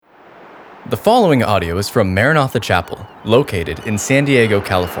The following audio is from Maranatha Chapel, located in San Diego,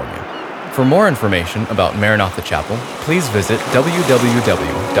 California. For more information about Maranatha Chapel, please visit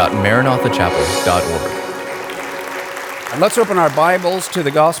www.maranathachapel.org. Let's open our Bibles to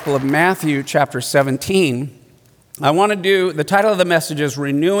the Gospel of Matthew, chapter 17. The title of the message is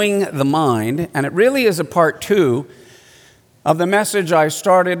Renewing the Mind, and it really is a part 2 of the message I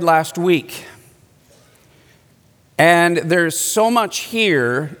started last week. And there's so much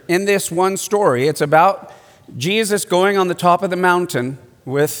here in this one story. It's about Jesus going on the top of the mountain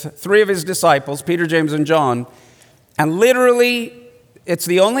with 3 of his disciples, Peter, James, and John. And literally, it's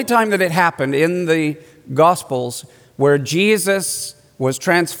the only time that it happened in the Gospels where Jesus was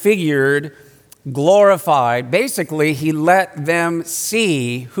transfigured, glorified. Basically, he let them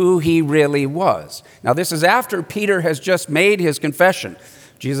see who he really was. Now, this is after Peter has just made his confession.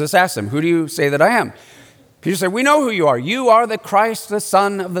 Jesus asked him, "Who do you say that I am?" Peter said, "We know who you are. You are the Christ, the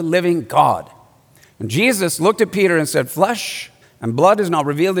Son of the living God." And Jesus looked at Peter and said, "Flesh and blood has not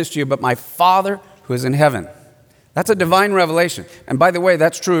revealed this to you, but my Father who is in heaven." That's a divine revelation. And by the way,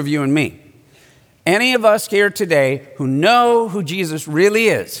 that's true of you and me. Any of us here today who know who Jesus really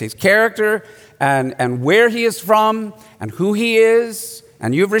is, his character and where he is from and who he is,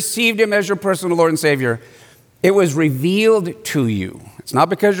 and you've received him as your personal Lord and Savior, it was revealed to you. It's not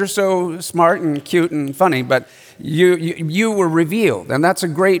because you're so smart and cute and funny, but you were revealed, and that's a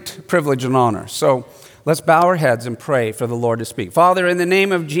great privilege and honor. So let's bow our heads and pray for the Lord to speak. Father, in the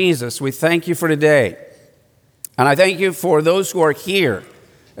name of Jesus, we thank you for today. And I thank you for those who are here,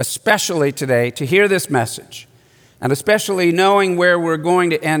 especially today, to hear this message, and especially knowing where we're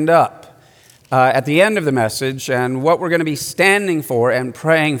going to end up at the end of the message and what we're going to be standing for and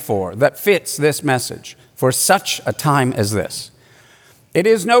praying for that fits this message for such a time as this. It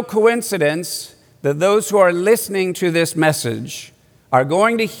is no coincidence that those who are listening to this message are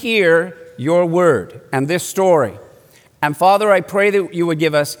going to hear your word and this story. And Father, I pray that you would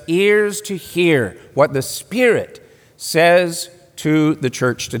give us ears to hear what the Spirit says to the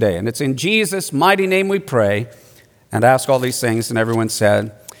church today. And it's in Jesus' mighty name we pray and ask all these things. And everyone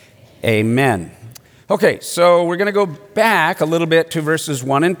said, amen. Okay, so we're going to go back a little bit to verses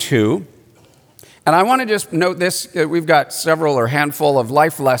 1 and 2. And I want to just note this. We've got several or handful of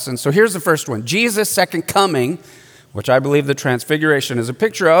life lessons. So here's the first one. Jesus' second coming, which I believe the transfiguration is a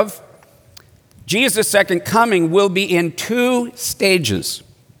picture of. Jesus' second coming will be in 2 stages.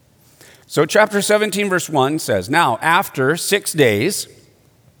 So chapter 17, verse 1 says, "Now, after 6 days,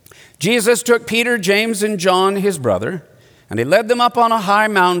 Jesus took Peter, James, and John, his brother, and he led them up on a high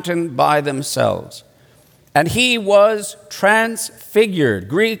mountain by themselves. And he was transfigured,"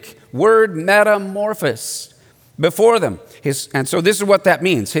 Greek word metamorphos, "before them. And so this is what that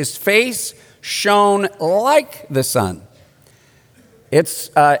means. His face shone like the sun."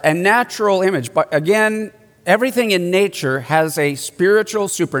 It's a natural image. But again, everything in nature has a spiritual,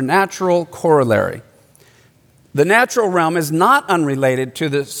 supernatural corollary. The natural realm is not unrelated to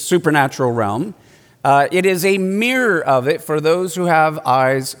the supernatural realm. It is a mirror of it for those who have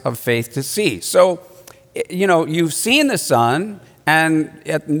eyes of faith to see. So, you've seen the sun, and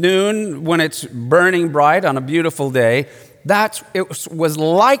at noon, when it's burning bright on a beautiful day, it was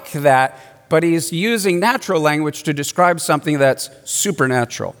like that, but he's using natural language to describe something that's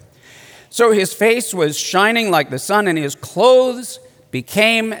supernatural. So his face was shining like the sun, and his clothes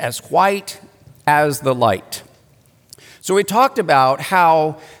became as white as the light. So we talked about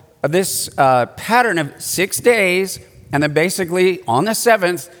how this pattern of 6 days, and then basically on the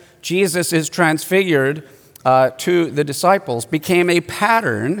 7th, Jesus is transfigured to the disciples, became a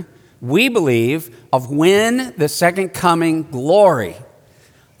pattern, we believe, of when the second coming glory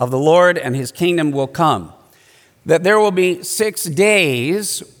of the Lord and his kingdom will come. That there will be 6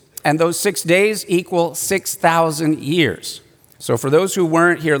 days, and those 6 days equal 6,000 years. So for those who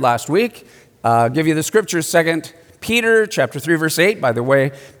weren't here last week, I'll give you the scriptures. 2 Peter chapter 3, verse 8. By the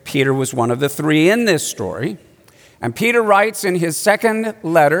way, Peter was one of the 3 in this story. And Peter writes in his second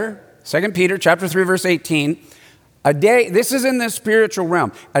letter, 2 Peter chapter 3, verse 18, "A day," this is in the spiritual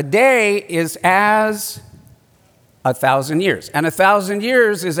realm, "a day is as 1,000 years, and 1,000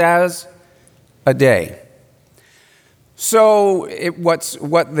 years is as a day." So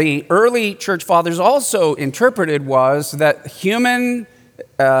what the early church fathers also interpreted was that human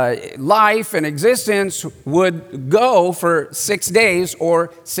life and existence would go for 6 days or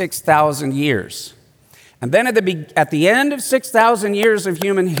 6,000 years. And then at the end of 6,000 years of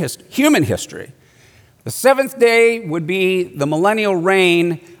human history, the 7th day would be the millennial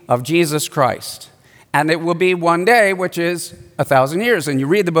reign of Jesus Christ. And it will be one day, which is 1,000 years. And you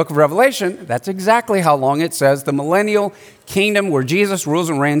read the book of Revelation, that's exactly how long it says the millennial kingdom where Jesus rules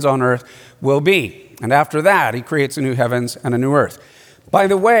and reigns on earth will be. And after that, he creates a new heavens and a new earth. By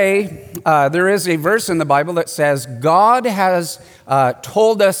the way, there is a verse in the Bible that says God has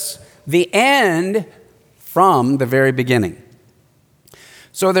told us the end from the very beginning.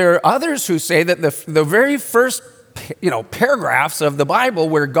 So there are others who say that the very first paragraphs of the Bible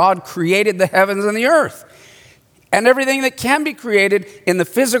where God created the heavens and the earth and everything that can be created in the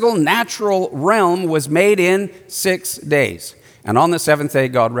physical, natural realm was made in 6 days. And on the seventh day,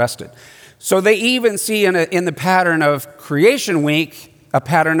 God rested. So they even see in the pattern of creation week a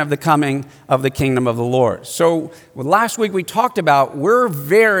pattern of the coming of the kingdom of the Lord. So last week we talked about we're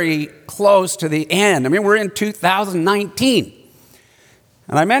very close to the end. I mean, we're in 2019.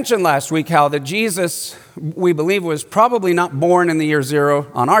 And I mentioned last week how that Jesus, we believe, was probably not born in the year 0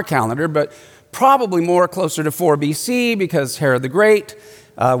 on our calendar, but probably more closer to 4 BC because Herod the Great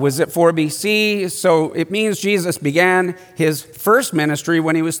was at 4 BC. So it means Jesus began his first ministry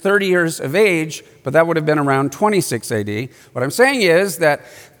when he was 30 years of age, but that would have been around 26 AD. What I'm saying is that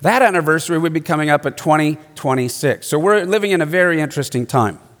anniversary would be coming up at 2026. So we're living in a very interesting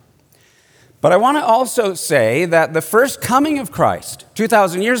time. But I want to also say that the first coming of Christ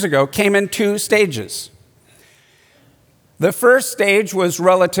 2,000 years ago came in 2 stages. The first stage was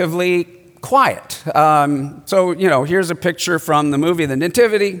relatively quiet. Here's a picture from the movie The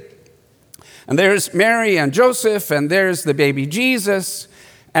Nativity. And there's Mary and Joseph, and there's the baby Jesus.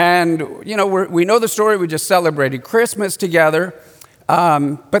 And, we know the story. We just celebrated Christmas together.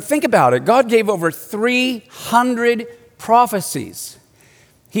 But think about it. God gave over 300 prophecies.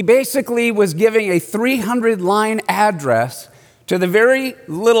 He basically was giving a 300-line address to the very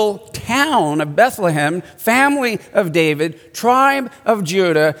little town of Bethlehem, family of David, tribe of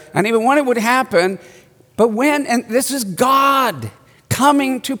Judah, and even when it would happen, and this is God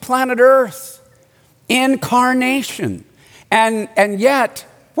coming to planet Earth, incarnation. And yet,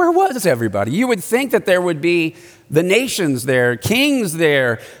 where was everybody? You would think that there would be the nations there, kings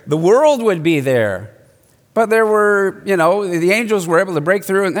there, the world would be there. But there were, the angels were able to break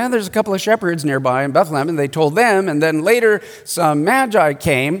through, and then there's a couple of shepherds nearby in Bethlehem, and they told them, and then later some magi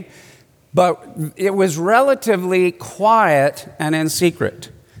came, but it was relatively quiet and in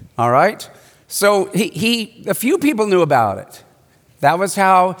secret, all right? So a few people knew about it. That was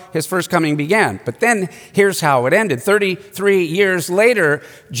how his first coming began. But then here's how it ended. 33 years later,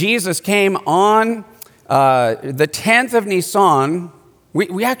 Jesus came on the 10th of Nisan.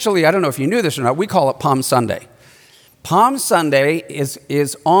 We actually, I don't know if you knew this or not, we call it Palm Sunday. Palm Sunday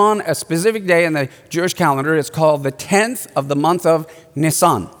is on a specific day in the Jewish calendar. It's called the 10th of the month of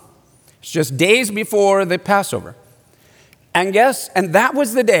Nisan. It's just days before the Passover. And that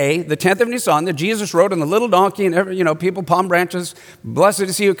was the day, the 10th of Nisan, that Jesus rode on the little donkey and people, palm branches, blessed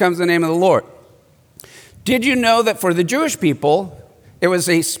to see who comes in the name of the Lord. Did you know that for the Jewish people, it was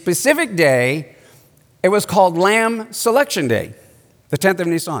a specific day, it was called Lamb Selection Day. The 10th of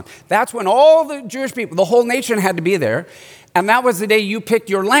Nisan. That's when all the Jewish people, the whole nation had to be there. And that was the day you picked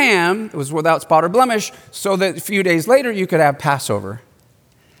your lamb. It was without spot or blemish, so that a few days later you could have Passover.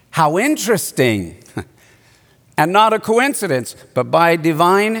 How interesting. And not a coincidence, but by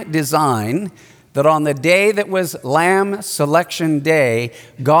divine design, that on the day that was Lamb Selection Day,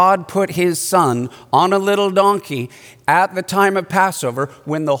 God put his son on a little donkey at the time of Passover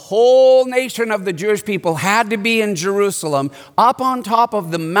when the whole nation of the Jewish people had to be in Jerusalem up on top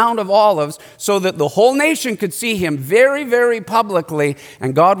of the Mount of Olives so that the whole nation could see him very, very publicly.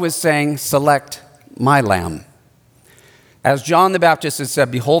 And God was saying, select my lamb. As John the Baptist has said,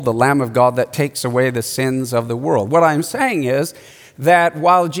 behold the Lamb of God that takes away the sins of the world. What I'm saying is, that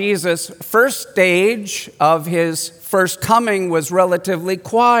while Jesus' first stage of his first coming was relatively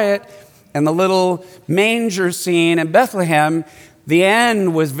quiet and the little manger scene in Bethlehem, the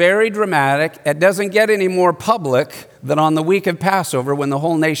end was very dramatic. It doesn't get any more public than on the week of Passover when the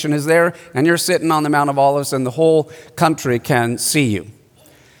whole nation is there and you're sitting on the Mount of Olives and the whole country can see you.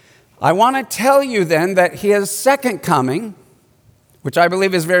 I want to tell you then that his second coming, which I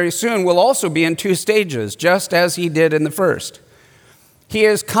believe is very soon, will also be in 2 stages, just as he did in the first. He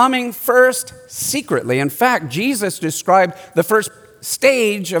is coming first secretly. In fact, Jesus described the first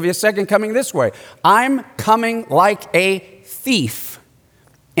stage of his second coming this way. I'm coming like a thief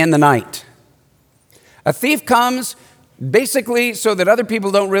in the night. A thief comes basically so that other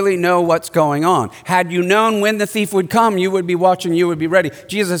people don't really know what's going on. Had you known when the thief would come, you would be watching, you would be ready.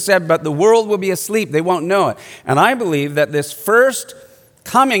 Jesus said, but the world will be asleep. They won't know it. And I believe that this first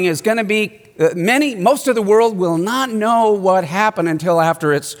coming is going to be most of the world will not know what happened until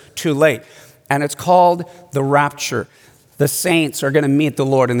after it's too late. And it's called the rapture. The saints are going to meet the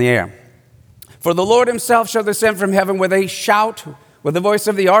Lord in the air. For the Lord himself shall descend from heaven with a shout, with the voice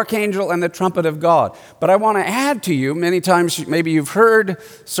of the archangel and the trumpet of God. But I want to add to you, many times maybe you've heard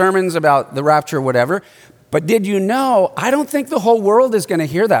sermons about the rapture or whatever, but did you know, I don't think the whole world is going to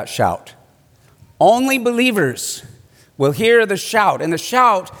hear that shout. Only believers will hear the shout, and the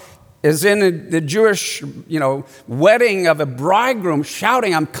shout is in the Jewish, wedding of a bridegroom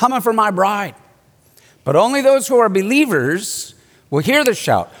shouting, I'm coming for my bride. But only those who are believers will hear the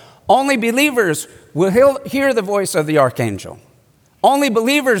shout. Only believers will hear the voice of the archangel. Only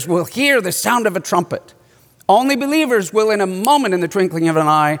believers will hear the sound of a trumpet. Only believers will, in a moment, in the twinkling of an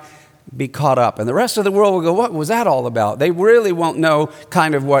eye, be caught up. And the rest of the world will go, what was that all about? They really won't know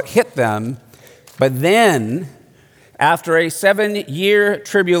kind of what hit them. But then, after a 7-year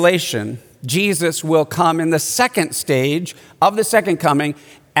tribulation, Jesus will come in the second stage of the second coming,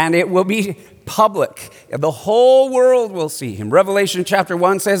 and it will be public. The whole world will see him. Revelation chapter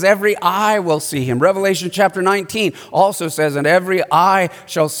 1 says every eye will see him. Revelation chapter 19 also says, and every eye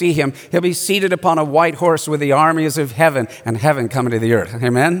shall see him. He'll be seated upon a white horse with the armies of heaven, and heaven coming to the earth.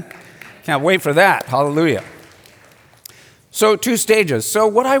 Amen? Can't wait for that. Hallelujah. So 2 stages. So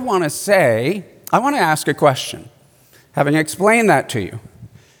what I want to say, I want to ask a question. Having explained that to you,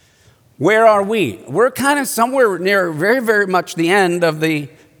 where are we? We're kind of somewhere near very, very much the end of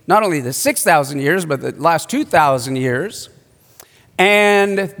not only the 6,000 years, but the last 2,000 years.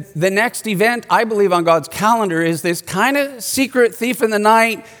 And the next event, I believe, on God's calendar is this kind of secret thief in the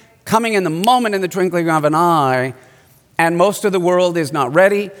night, coming in the moment, in the twinkling of an eye. And most of the world is not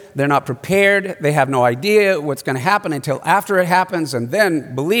ready. They're not prepared. They have no idea what's going to happen until after it happens. And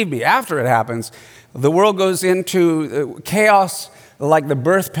then, believe me, after it happens, the world goes into chaos like the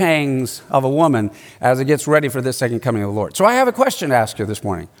birth pangs of a woman as it gets ready for the second coming of the Lord. So I have a question to ask you this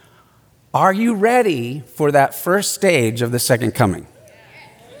morning. Are you ready for that first stage of the second coming?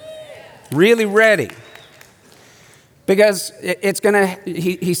 Really ready? Because it's going to,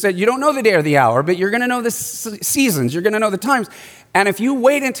 he said, you don't know the day or the hour, but you're going to know the seasons. You're going to know the times. And if you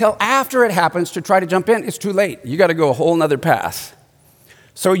wait until after it happens to try to jump in, it's too late. You got to go a whole nother path.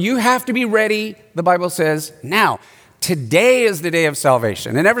 So you have to be ready, the Bible says, now. Today is the day of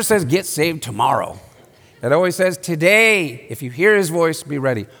salvation. It never says get saved tomorrow. It always says today, if you hear his voice, be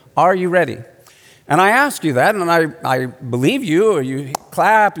ready. Are you ready? And I ask you that, and I believe you, or you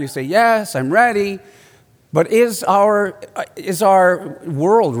clap, you say, yes, I'm ready. But is our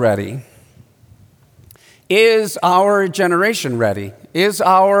world ready? Is our generation ready? Is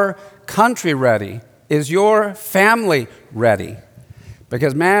our country ready? Is your family ready?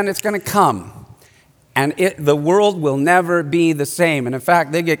 Because, man, it's going to come. And the world will never be the same. And in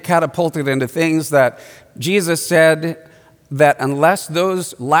fact, they get catapulted into things that Jesus said that unless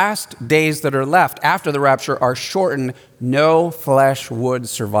those last days that are left after the rapture are shortened, no flesh would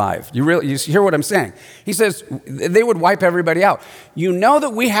survive. You hear what I'm saying? He says they would wipe everybody out. You know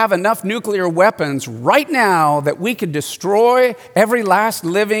that we have enough nuclear weapons right now that we could destroy every last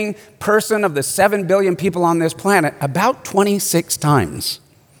living person of the 7 billion people on this planet about 26 times.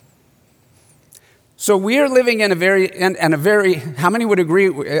 So we are living in a very, how many would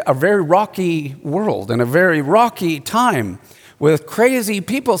agree, a very rocky world and a very rocky time with crazy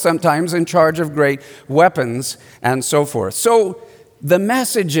people sometimes in charge of great weapons and so forth. So the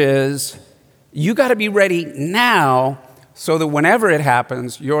message is you got to be ready now so that whenever it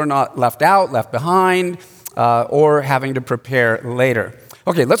happens, you're not left out, left behind, or having to prepare later.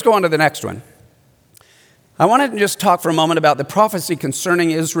 Okay, let's go on to the next one. I want to just talk for a moment about the prophecy concerning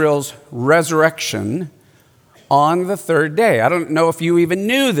Israel's resurrection on the third day. I don't know if you even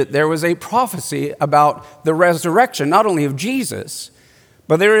knew that there was a prophecy about the resurrection, not only of Jesus,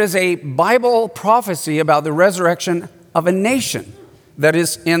 but there is a Bible prophecy about the resurrection of a nation that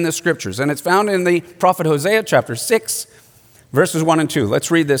is in the scriptures. And it's found in the prophet Hosea chapter 6, verses 1 and 2. Let's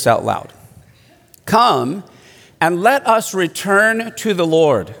read this out loud. Come and let us return to the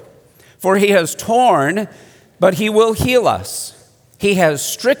Lord, for he has torn, but he will heal us. He has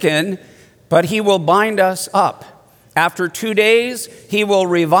stricken, but he will bind us up. After 2 days, he will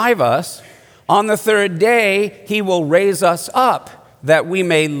revive us. On the third day, he will raise us up, that we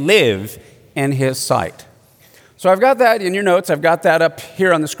may live in his sight. So I've got that in your notes. I've got that up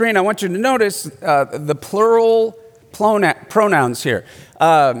here on the screen. I want you to notice the plural pronouns here.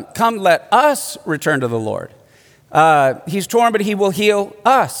 Come, let us return to the Lord. He's torn, but he will heal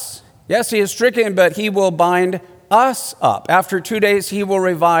us. Yes, he is stricken, but he will bind us up. After 2 days, he will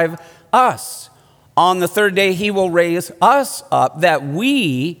revive us. On the third day, he will raise us up, that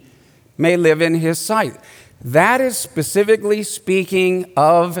we may live in his sight. That is specifically speaking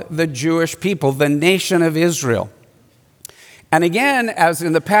of the Jewish people, the nation of Israel. And again, as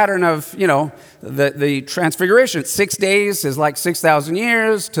in the pattern of, the transfiguration, 6 days is like 6,000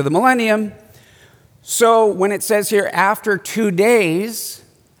 years to the millennium. So when it says here, after 2 days,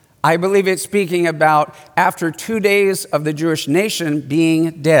 I believe it's speaking about after 2 days of the Jewish nation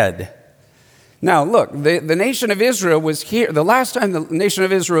being dead. Now, look, the nation of Israel was here. The last time the nation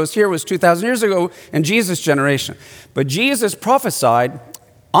of Israel was here was 2,000 years ago in Jesus' generation. But Jesus prophesied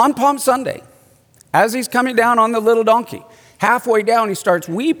on Palm Sunday, as he's coming down on the little donkey. Halfway down, he starts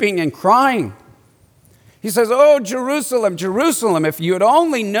weeping and crying. He says, "Oh, Jerusalem, Jerusalem, if you had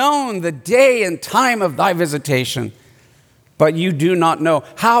only known the day and time of thy visitation, but you do not know.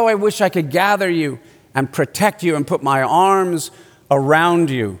 How I wish I could gather you and protect you and put my arms around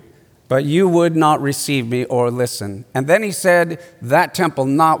you. But you would not receive me or listen." And then he said, "That temple,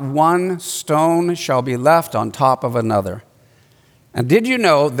 not one stone shall be left on top of another." And did you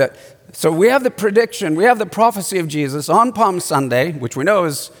know that? So we have the prediction, we have the prophecy of Jesus on Palm Sunday, which we know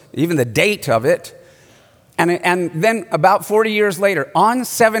is even the date of it. And then about 40 years later, on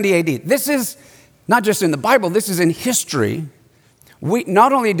 70 AD, this is not just in the Bible, this is in history.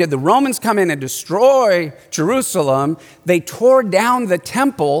 Not only did the Romans come in and destroy Jerusalem, they tore down the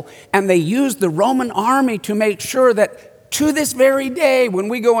temple, and they used the Roman army to make sure that to this very day, when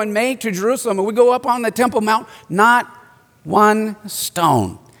we go in May to Jerusalem and we go up on the Temple Mount, not one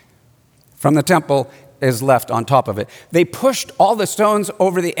stone from the temple is left on top of it. They pushed all the stones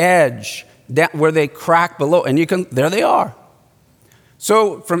over the edge where they crack below, and there they are.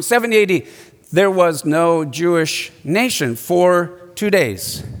 So from 70 AD, there was no Jewish nation for 2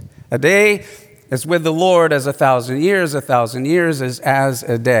 days. A day is with the Lord as 1,000 years. 1,000 years is as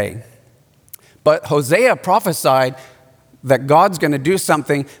a day. But Hosea prophesied that God's going to do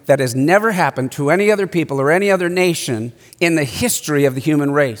something that has never happened to any other people or any other nation in the history of the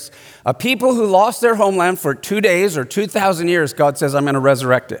human race. A people who lost their homeland for 2 days or 2,000 years, God says, I'm going to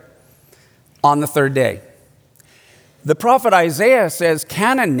resurrect it on the third day. The prophet Isaiah says,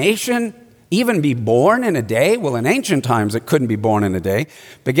 can a nation even be born in a day? Well, in ancient times, it couldn't be born in a day.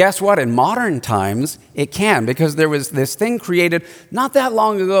 But guess what? In modern times, it can, because there was this thing created not that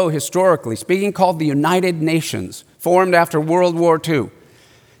long ago, historically speaking, called the United Nations, formed after World War II.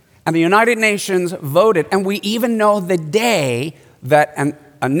 And the United Nations voted, and we even know the day that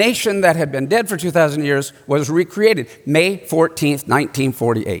a nation that had been dead for 2,000 years was recreated, May 14th,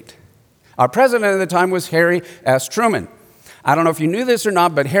 1948. Our president at the time was Harry S. Truman. I don't know if you knew this or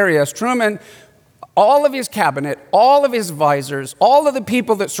not, but Harry S. Truman, all of his cabinet, all of his advisors, all of the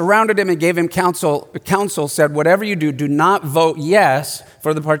people that surrounded him and gave him counsel said, whatever you do, do not vote yes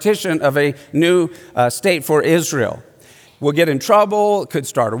for the partition of a new state for Israel. We'll get in trouble, it could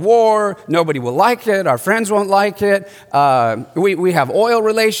start a war, nobody will like it, our friends won't like it. We have oil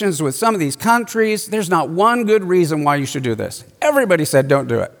relations with some of these countries. There's not one good reason why you should do this. Everybody said don't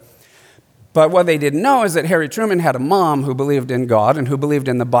do it. But what they didn't know is that Harry Truman had a mom who believed in God and who believed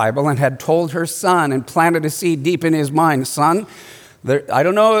in the Bible and had told her son and planted a seed deep in his mind, son, I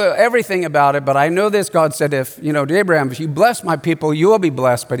don't know everything about it, but I know this. God said, to Abraham, if you bless my people, you will be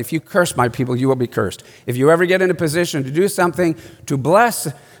blessed. But if you curse my people, you will be cursed. If you ever get in a position to do something to bless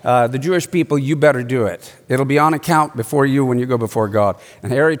the Jewish people, you better do it. It'll be on account before you when you go before God.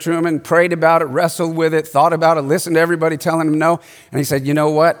 And Harry Truman prayed about it, wrestled with it, thought about it, listened to everybody telling him no. And he said, you know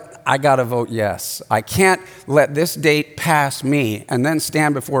what? I got to vote yes. I can't let this date pass me and then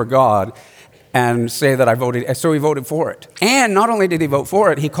stand before God and say that I voted. So he voted for it. And not only did he vote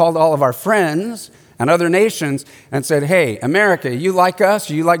for it, he called all of our friends and other nations and said, hey, America, you like us?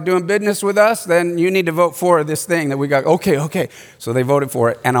 You like doing business with us? Then you need to vote for this thing that we got. Okay. So they voted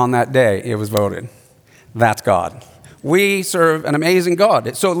for it. And on that day, it was voted. That's God. We serve an amazing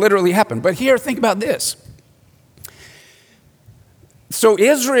God. So it literally happened. But here, think about this. So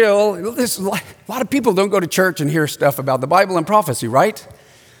Israel, a lot of people don't go to church and hear stuff about the Bible and prophecy, right?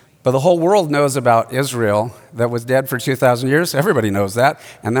 But the whole world knows about Israel that was dead for 2,000 years. Everybody knows that.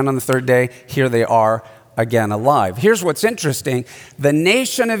 And then on the third day, here they are again alive. Here's what's interesting. The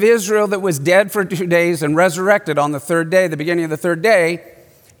nation of Israel that was dead for 2 days and resurrected on the third day, the beginning of the third day,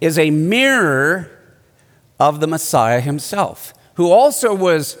 is a mirror of the Messiah himself, who also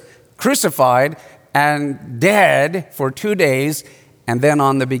was crucified and dead for 2 days. And then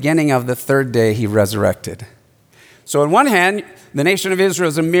on the beginning of the third day, he resurrected. So on one hand, the nation of Israel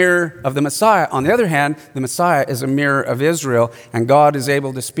is a mirror of the Messiah. On the other hand, the Messiah is a mirror of Israel, and God is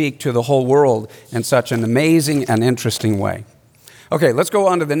able to speak to the whole world in such an amazing and interesting way. Okay, let's go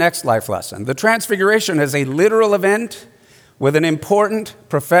on to the next life lesson. The Transfiguration is a literal event with an important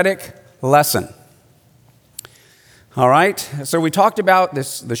prophetic lesson. All right, so we talked about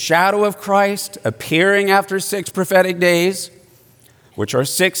this, the shadow of Christ appearing after 6 prophetic days. which are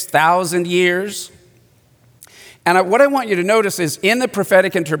 6,000 years. And what I want you to notice is in the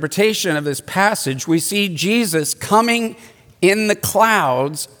prophetic interpretation of this passage, we see Jesus coming in the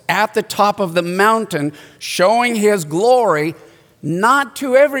clouds at the top of the mountain, showing his glory, not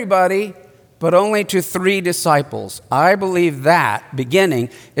to everybody, but only to 3 disciples. I believe that beginning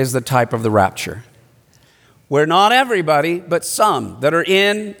is the type of the rapture, where not everybody, but some that are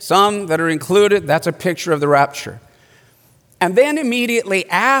in, some that are included. That's a picture of the rapture. And then immediately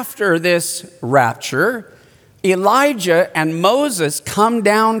after this rapture, Elijah and Moses come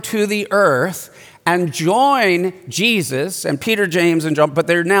down to the earth and join Jesus and Peter, James, and John, but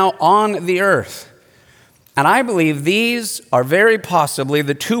they're now on the earth. And I believe these are very possibly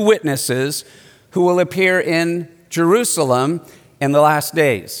the 2 witnesses who will appear in Jerusalem in the last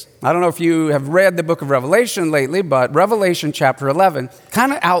days. I don't know if you have read the book of Revelation lately, but Revelation chapter 11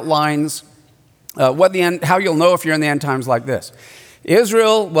 kind of outlines how you'll know if you're in the end times like this.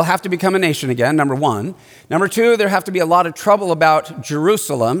 Israel will have to become a nation again, number 1. Number 2, there have to be a lot of trouble about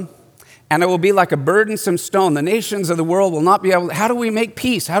Jerusalem, and it will be like a burdensome stone. The nations of the world will not be able to, how do we make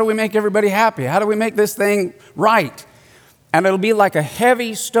peace? How do we make everybody happy? How do we make this thing right? And it'll be like a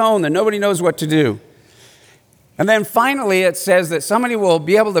heavy stone that nobody knows what to do. And then finally, it says that somebody will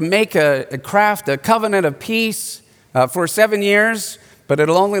be able to make craft a covenant of peace for 7 years, but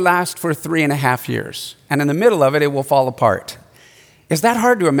it'll only last for 3.5 years. And in the middle of it, it will fall apart. Is that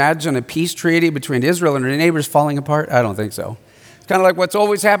hard to imagine, a peace treaty between Israel and her neighbors falling apart? I don't think so. It's kind of like what's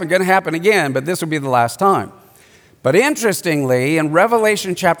always happened, going to happen again, but this will be the last time. But interestingly, in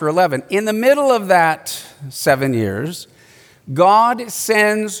Revelation chapter 11, in the middle of that 7 years, God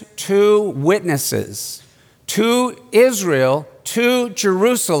sends 2 witnesses to Israel, to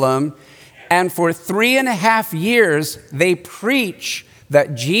Jerusalem, and for 3.5 years, they preach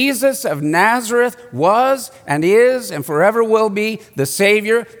that Jesus of Nazareth was and is and forever will be the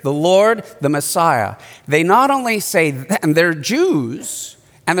Savior, the Lord, the Messiah. They not only say that, and they're Jews,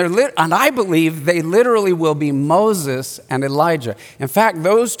 and I believe they literally will be Moses and Elijah. In fact,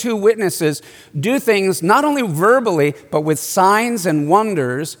 those 2 witnesses do things not only verbally, but with signs and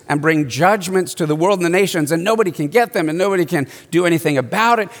wonders, and bring judgments to the world and the nations, and nobody can get them, and nobody can do anything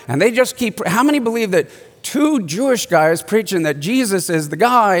about it. And they just keep, how many believe that 2 Jewish guys preaching that Jesus is the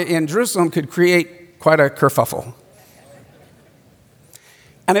guy in Jerusalem could create quite a kerfuffle?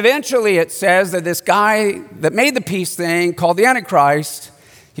 And eventually it says that this guy that made the peace thing, called the Antichrist,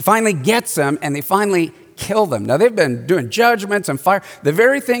 he finally gets them, and they finally kill them. Now, they've been doing judgments and fire. The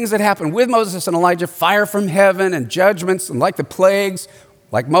very things that happened with Moses and Elijah, fire from heaven and judgments, and like the plagues,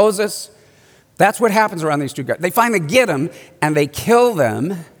 like Moses, that's what happens around these 2 guys. They finally get them, and they kill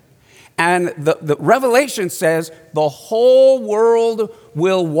them. And the Revelation says the whole world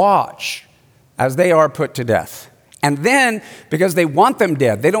will watch as they are put to death. And then, because they want them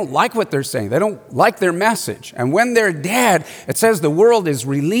dead, they don't like what they're saying, they don't like their message. And when they're dead, it says the world is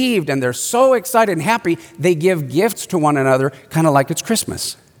relieved, and they're so excited and happy, they give gifts to one another, kind of like it's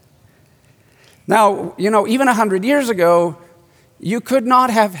Christmas. Now, even 100 years ago, you could not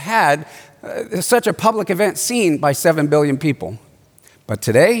have had such a public event seen by 7 billion people. But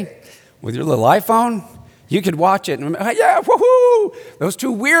today, with your little iPhone, you could watch it and, yeah, woohoo! Those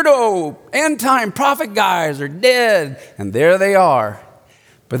 2 weirdo end-time prophet guys are dead, and there they are.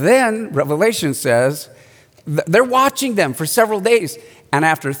 But then Revelation says they're watching them for several days, and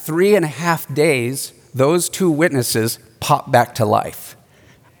after 3.5 days, those 2 witnesses pop back to life.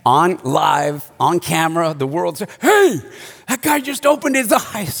 Live, on camera, the world says, hey, that guy just opened his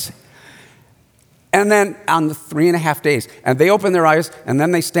eyes. And then on the 3.5 days, and they open their eyes, and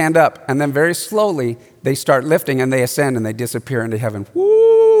then they stand up, and then very slowly they start lifting, and they ascend, and they disappear into heaven.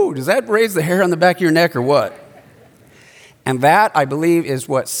 Woo! Does that raise the hair on the back of your neck or what? And that, I believe, is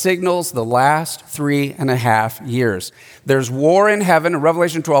what signals the last 3.5 years. There's war in heaven. In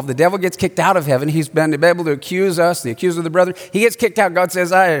Revelation 12, the devil gets kicked out of heaven. He's been able to accuse us, the accuser of the brethren. He gets kicked out. God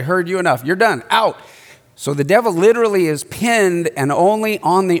says, I heard you enough. You're done. Out. So the devil literally is pinned and only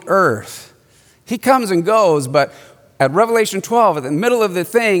on the earth. He comes and goes, but at Revelation 12, at the middle of the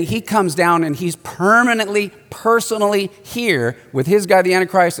thing, he comes down and he's permanently, personally here with his guy, the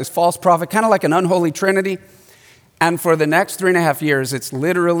Antichrist, this false prophet, kind of like an unholy trinity. And for the next 3.5 years, it's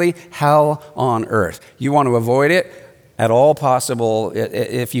literally hell on earth. You want to avoid it at all possible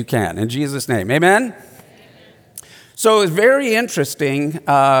if you can. In Jesus' name, amen? So it's very interesting.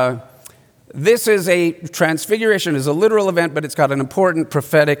 This is a transfiguration, is a literal event, but it's got an important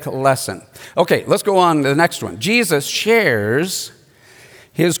prophetic lesson. Okay, let's go on to the next one. Jesus shares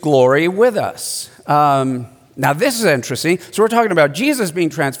his glory with us. Now, this is interesting. So we're talking about Jesus being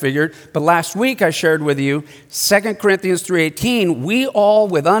transfigured, but last week I shared with you 2 Corinthians 3:18, we all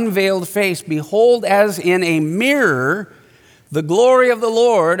with unveiled face behold as in a mirror the glory of the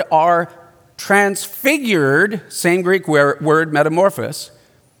Lord are transfigured, same Greek word metamorphos,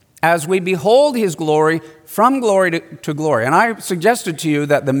 as we behold his glory from glory to glory. And I suggested to you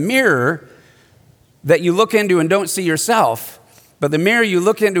that the mirror that you look into and don't see yourself, but the mirror you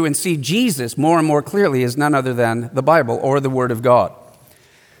look into and see Jesus more and more clearly is none other than the Bible or the Word of God.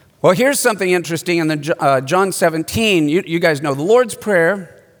 Well, here's something interesting in the John 17. You guys know the Lord's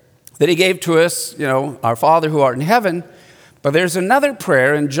Prayer that he gave to us, our Father who art in heaven. But there's another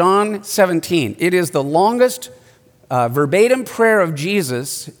prayer in John 17. It is the longest verbatim prayer of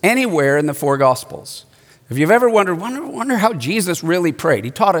Jesus anywhere in the four Gospels. If you've ever wonder how Jesus really prayed.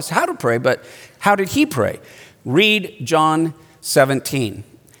 He taught us how to pray, but how did he pray? Read John 17.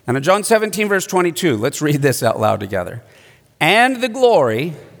 And in John 17, verse 22, let's read this out loud together. And the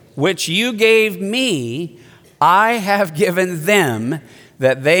glory which you gave me, I have given them,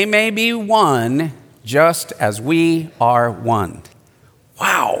 that they may be one, just as we are one.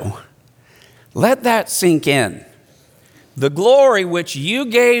 Wow. Let that sink in. The glory which you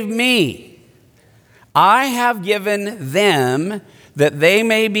gave me, I have given them, that they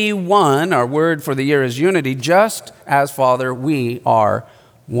may be one. Our word for the year is unity, just as, Father, we are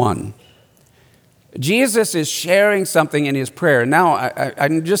one. Jesus is sharing something in his prayer. Now,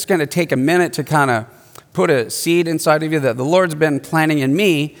 I'm just going to take a minute to kind of put a seed inside of you that the Lord's been planting in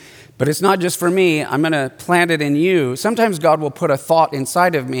me, but it's not just for me. I'm going to plant it in you. Sometimes God will put a thought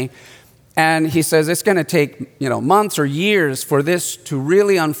inside of me, and he says it's going to take months or years for this to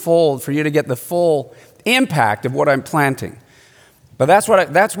really unfold, for you to get the full impact of what I'm planting. But that's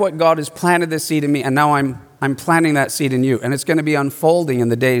what God has planted this seed in me, and now I'm planting that seed in you, and it's going to be unfolding in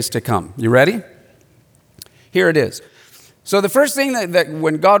the days to come. You ready? Here it is. So the first thing that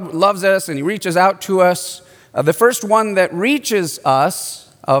when God loves us and he reaches out to us, the first one that reaches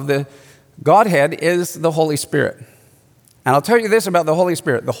us of the Godhead is the Holy Spirit. And I'll tell you this about the Holy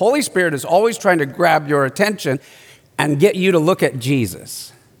Spirit. The Holy Spirit is always trying to grab your attention and get you to look at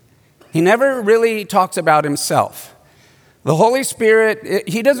Jesus. He never really talks about himself. The Holy Spirit,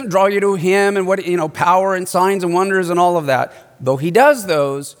 he doesn't draw you to him and power and signs and wonders and all of that, though he does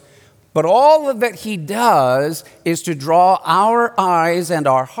those. But all of that he does is to draw our eyes and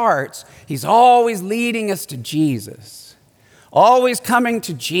our hearts. He's always leading us to Jesus, always coming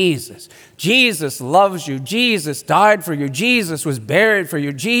to Jesus. Jesus loves you. Jesus died for you. Jesus was buried for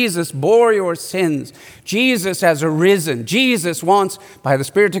you. Jesus bore your sins. Jesus has arisen. Jesus wants, by the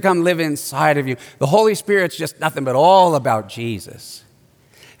Spirit, to come live inside of you. The Holy Spirit's just nothing but all about Jesus.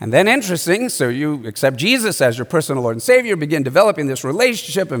 And then interesting, so you accept Jesus as your personal Lord and Savior, begin developing this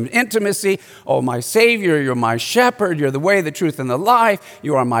relationship of intimacy. Oh, my Savior, you're my shepherd, you're the way, the truth, and the life.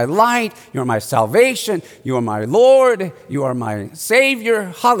 You are my light, you are my salvation, you are my Lord, you are my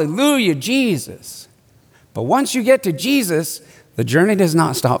Savior. Hallelujah, Jesus. But once you get to Jesus, the journey does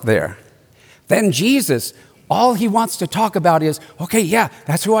not stop there. Then Jesus, all he wants to talk about is, okay, yeah,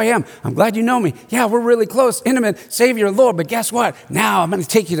 that's who I am. I'm glad you know me. Yeah, we're really close, intimate, Savior, Lord. But guess what? Now I'm going to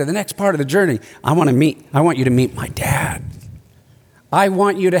take you to the next part of the journey. I want you to meet my dad. I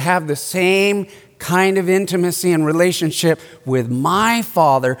want you to have the same kind of intimacy and relationship with my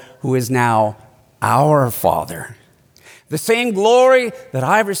Father, who is now our Father. The same glory that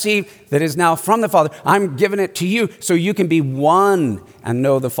I've received that is now from the Father, I'm giving it to you so you can be one and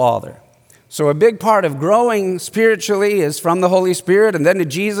know the Father. So a big part of growing spiritually is from the Holy Spirit and then to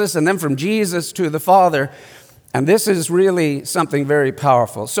Jesus and then from Jesus to the Father. And this is really something very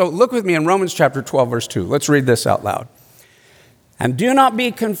powerful. So look with me in Romans chapter 12, verse 2. Let's read this out loud. And do not be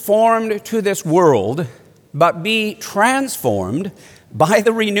conformed to this world, but be transformed by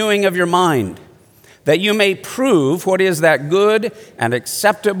the renewing of your mind, that you may prove what is that good and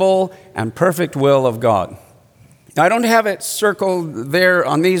acceptable and perfect will of God. Now, I don't have it circled there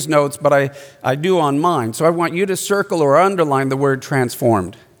on these notes, but I do on mine. So I want you to circle or underline the word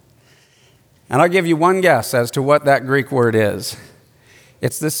transformed. And I'll give you one guess as to what that Greek word is.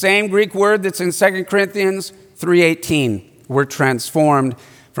 It's the same Greek word that's in 2 Corinthians 3:18. We're transformed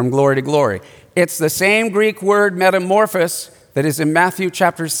from glory to glory. It's the same Greek word metamorphos that is in Matthew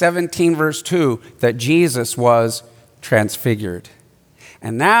chapter 17, verse 2, that Jesus was transfigured.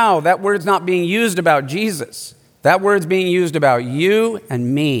 And now that word's not being used about Jesus. That word's being used about you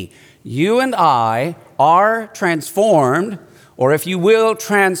and me. You and I are transformed, or if you will,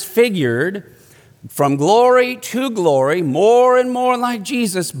 transfigured from glory to glory, more and more like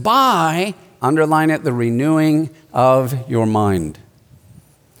Jesus by, underline it, the renewing of your mind.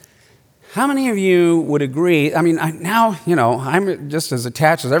 How many of you would agree? I mean, I'm just as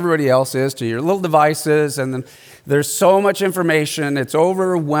attached as everybody else is to your little devices, and then there's so much information. It's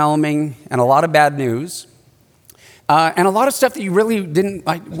overwhelming and a lot of bad news. And a lot of stuff that you really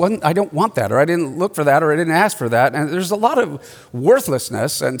I don't want that, or I didn't look for that, or I didn't ask for that. And there's a lot of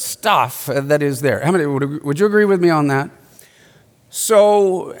worthlessness and stuff that is there. How many would you agree with me on that?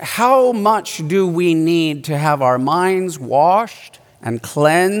 So how much do we need to have our minds washed and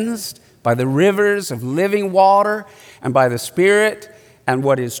cleansed by the rivers of living water and by the Spirit, and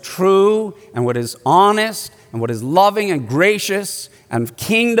what is true and what is honest and what is loving and gracious and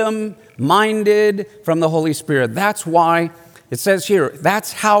kingdom-minded from the Holy Spirit? That's why it says here,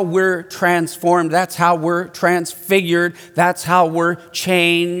 that's how we're transformed, that's how we're transfigured, that's how we're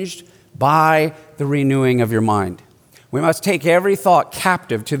changed by the renewing of your mind. We must take every thought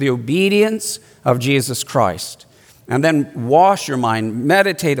captive to the obedience of Jesus Christ, and then wash your mind,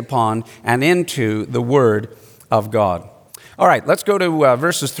 meditate upon, and into the Word of God. All right, let's go to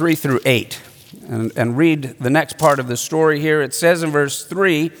verses 3 through 8 and read the next part of the story here. It says in verse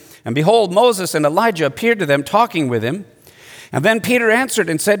 3, "And behold, Moses and Elijah appeared to them, talking with him. And then Peter answered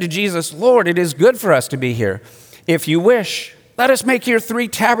and said to Jesus, 'Lord, it is good for us to be here. If you wish, let us make here 3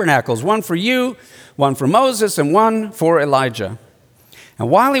 tabernacles, one for you, one for Moses, and one for Elijah.' And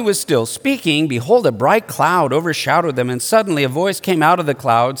while he was still speaking, behold, a bright cloud overshadowed them, and suddenly a voice came out of the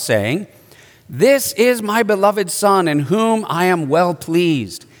cloud saying, 'This is my beloved Son, in whom I am well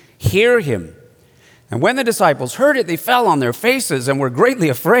pleased. Hear him.' And when the disciples heard it, they fell on their faces and were greatly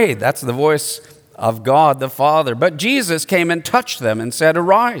afraid." That's the voice of God the Father. "But Jesus came and touched them and said,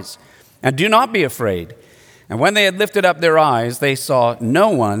 'Arise, and do not be afraid.' And when they had lifted up their eyes, they saw no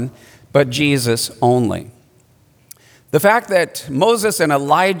one but Jesus only." The fact that Moses and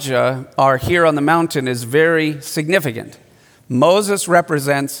Elijah are here on the mountain is very significant. Moses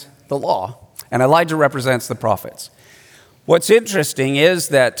represents the law, and Elijah represents the prophets. What's interesting is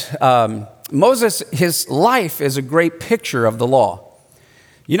that Moses, his life is a great picture of the law.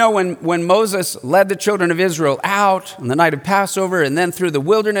 You know, when Moses led the children of Israel out on the night of Passover and then through the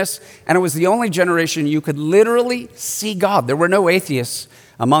wilderness, and it was the only generation you could literally see God. There were no atheists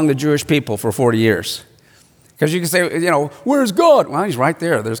among the Jewish people for 40 years. Because you can say, where's God? Well, he's right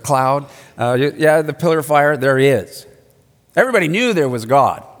there. There's cloud. The pillar of fire, there he is. Everybody knew there was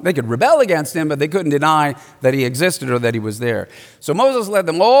God. They could rebel against him, but they couldn't deny that he existed or that he was there. So Moses led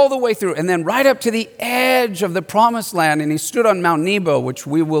them all the way through, and then right up to the edge of the promised land, and he stood on Mount Nebo, which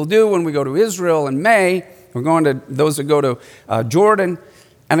we will do when we go to Israel in May. We're going to those that go to Jordan,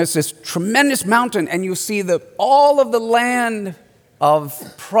 and it's this tremendous mountain, and you see all of the land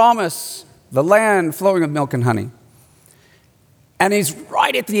of promise, the land flowing with milk and honey. And he's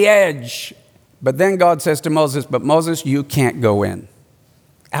right at the edge. But then God says to Moses, "But Moses, you can't go in.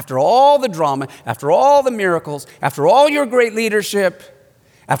 After all the drama, after all the miracles, after all your great leadership,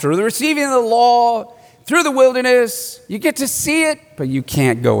 after the receiving of the law, through the wilderness, you get to see it, but you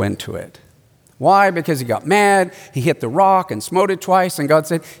can't go into it." Why? Because he got mad, he hit the rock and smote it twice, and God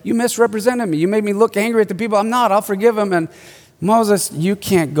said, "You misrepresented me. You made me look angry at the people. I'm not. I'll forgive them. And Moses, you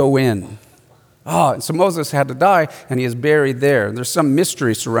can't go in." And so Moses had to die, and he is buried there. There's some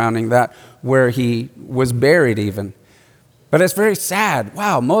mystery surrounding that, where he was buried even. But it's very sad.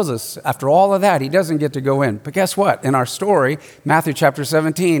 Wow, Moses, after all of that, he doesn't get to go in. But guess what? In our story, Matthew chapter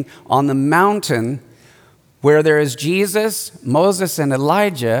 17, on the mountain where there is Jesus, Moses, and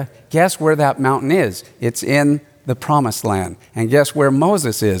Elijah, guess where that mountain is? It's in the promised land. And guess where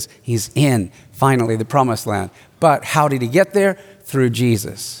Moses is? He's in, finally, the promised land. But how did he get there? Through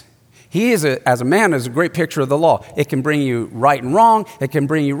Jesus. He is, as a man, is a great picture of the law. It can bring you right and wrong. It can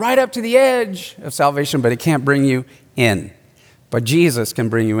bring you right up to the edge of salvation, but it can't bring you in. But Jesus can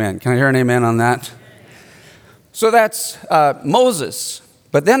bring you in. Can I hear an amen on that? So that's Moses.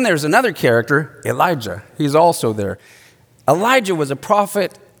 But then there's another character, Elijah. He's also there. Elijah was a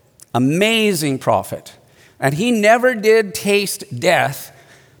prophet, amazing prophet. And he never did taste death,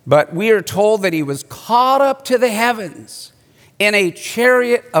 but we are told that he was caught up to the heavens in a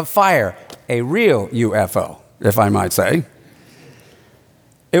chariot of fire, a real UFO, if I might say.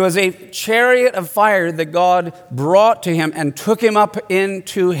 It was a chariot of fire that God brought to him and took him up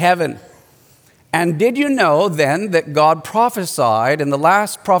into heaven. And did you know then that God prophesied in the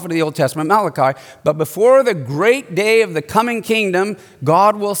last prophet of the Old Testament, Malachi, but before the great day of the coming kingdom,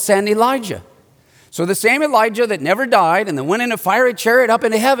 God will send Elijah. So the same Elijah that never died and then went in a fiery chariot up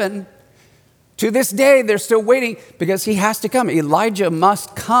into heaven, to this day, they're still waiting because he has to come. Elijah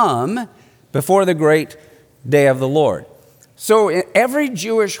must come before the great day of the Lord. So in every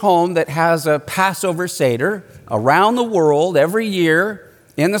Jewish home that has a Passover Seder around the world every year,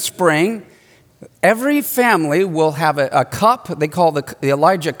 in the spring, every family will have a cup, they call the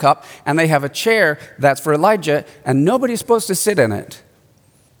Elijah cup, and they have a chair that's for Elijah, and nobody's supposed to sit in it.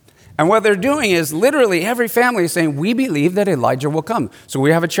 And what they're doing is literally every family is saying, we believe that Elijah will come. So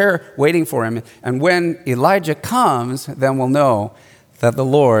we have a chair waiting for him. And when Elijah comes, then we'll know that the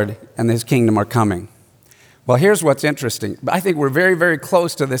Lord and his kingdom are coming. Well, here's what's interesting. I think we're very, very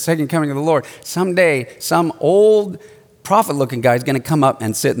close to the second coming of the Lord. Someday, some old prophet-looking guy is going to come up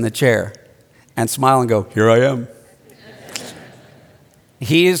and sit in the chair and smile and go, here I am.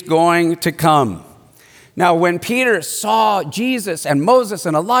 He is going to come. Now, when Peter saw Jesus and Moses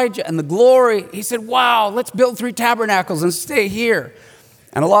and Elijah and the glory, he said, wow, let's build 3 tabernacles and stay here.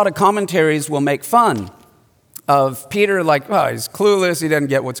 And a lot of commentaries will make fun of Peter, like, well, he's clueless, he doesn't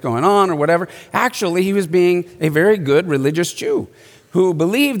get what's going on or whatever. Actually, he was being a very good religious Jew who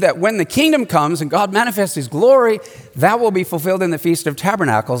believed that when the kingdom comes and God manifests his glory, that will be fulfilled in the Feast of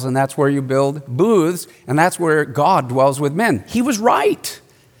Tabernacles, and that's where you build booths, and that's where God dwells with men. He was right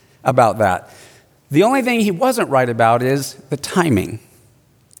about that. The only thing he wasn't right about is the timing,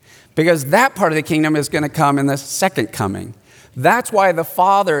 because that part of the kingdom is going to come in the second coming. That's why the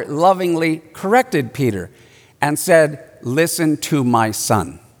Father lovingly corrected Peter and said, listen to my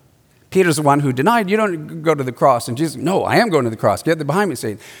son. Peter's the one who denied, you don't go to the cross. And Jesus, no, I am going to the cross. Get behind me,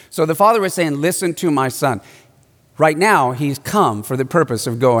 Satan. So the Father was saying, listen to my son. Right now, he's come for the purpose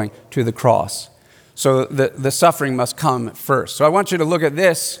of going to the cross. So the suffering must come first. So I want you to look at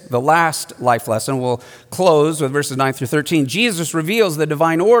this, the last life lesson. We'll close with verses 9 through 13. Jesus reveals the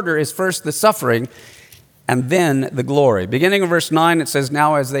divine order is first the suffering and then the glory. Beginning of verse 9, it says,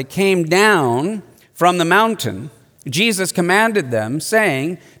 now as they came down from the mountain, Jesus commanded them,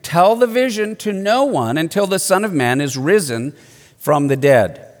 saying, tell the vision to no one until the Son of Man is risen from the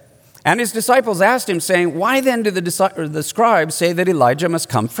dead. And his disciples asked him, saying, why then do the scribes say that Elijah must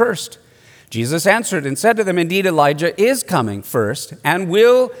come first? Jesus answered and said to them, indeed, Elijah is coming first and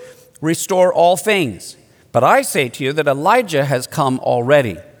will restore all things. But I say to you that Elijah has come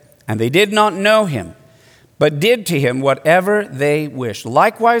already, and they did not know him, but did to him whatever they wished.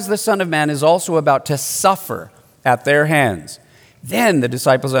 Likewise, the Son of Man is also about to suffer at their hands. Then the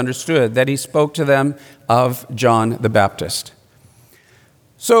disciples understood that he spoke to them of John the Baptist.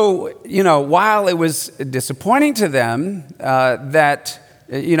 So, while it was disappointing to them that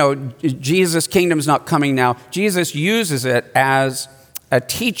Jesus' kingdom is not coming now, Jesus uses it as a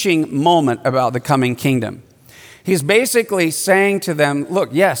teaching moment about the coming kingdom. He's basically saying to them, look,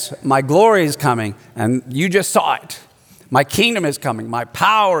 yes, my glory is coming, and you just saw it. My kingdom is coming. My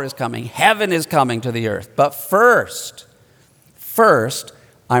power is coming. Heaven is coming to the earth. But first,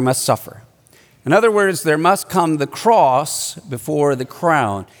 I must suffer. In other words, there must come the cross before the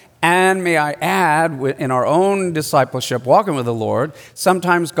crown. And may I add, in our own discipleship, walking with the Lord,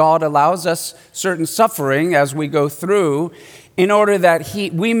 sometimes God allows us certain suffering as we go through in order that He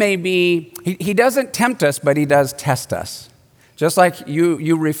doesn't tempt us, but He does test us. Just like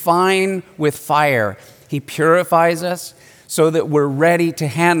you refine with fire, He purifies us so that we're ready to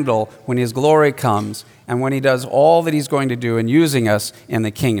handle when His glory comes and when He does all that He's going to do in using us in the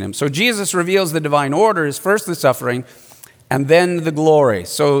kingdom. So Jesus reveals the divine order is first the suffering, and then the glory.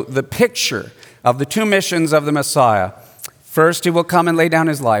 So the picture of the 2 missions of the Messiah. First, he will come and lay down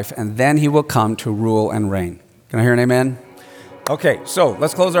his life, and then he will come to rule and reign. Can I hear an amen? Okay, so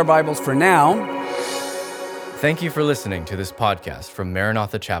let's close our Bibles for now. Thank you for listening to this podcast from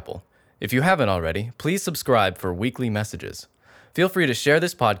Maranatha Chapel. If you haven't already, please subscribe for weekly messages. Feel free to share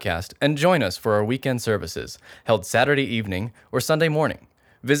this podcast and join us for our weekend services, held Saturday evening or Sunday morning.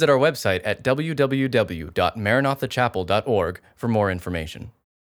 Visit our website at www.maranathachapel.org for more information.